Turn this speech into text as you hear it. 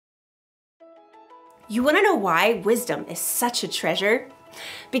You wanna know why wisdom is such a treasure?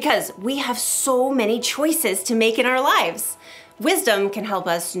 Because we have so many choices to make in our lives. Wisdom can help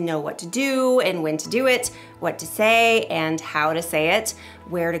us know what to do and when to do it, what to say and how to say it,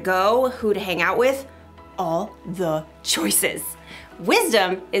 where to go, who to hang out with, all the choices.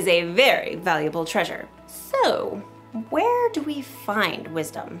 Wisdom is a very valuable treasure. So, where do we find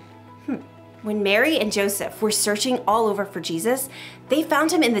wisdom? When Mary and Joseph were searching all over for Jesus, they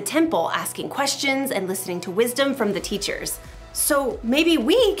found him in the temple asking questions and listening to wisdom from the teachers. So maybe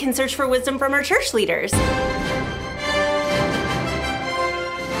we can search for wisdom from our church leaders.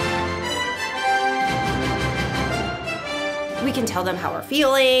 We can tell them how we're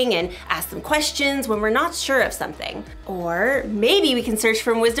feeling and ask them questions when we're not sure of something. Or maybe we can search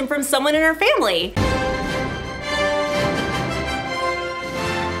for wisdom from someone in our family.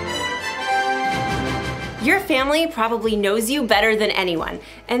 Your family probably knows you better than anyone,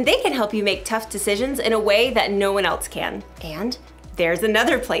 and they can help you make tough decisions in a way that no one else can. And there's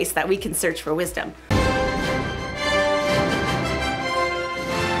another place that we can search for wisdom.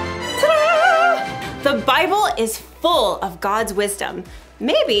 Ta-da! The Bible is full of God's wisdom.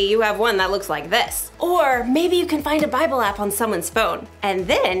 Maybe you have one that looks like this. Or maybe you can find a Bible app on someone's phone. And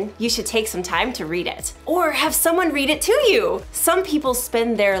then you should take some time to read it. Or have someone read it to you. Some people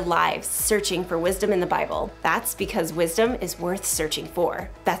spend their lives searching for wisdom in the Bible. That's because wisdom is worth searching for.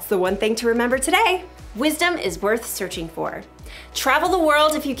 That's the one thing to remember today. Wisdom is worth searching for. Travel the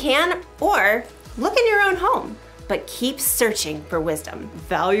world if you can, or look in your own home. But keep searching for wisdom.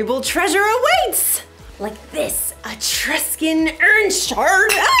 Valuable treasure awaits! Like this Etruscan urn shard.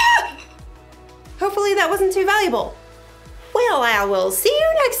 Ah! Hopefully that wasn't too valuable. Well, I will see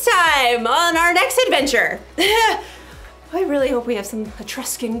you next time on our next adventure. I really hope we have some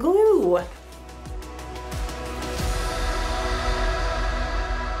Etruscan glue.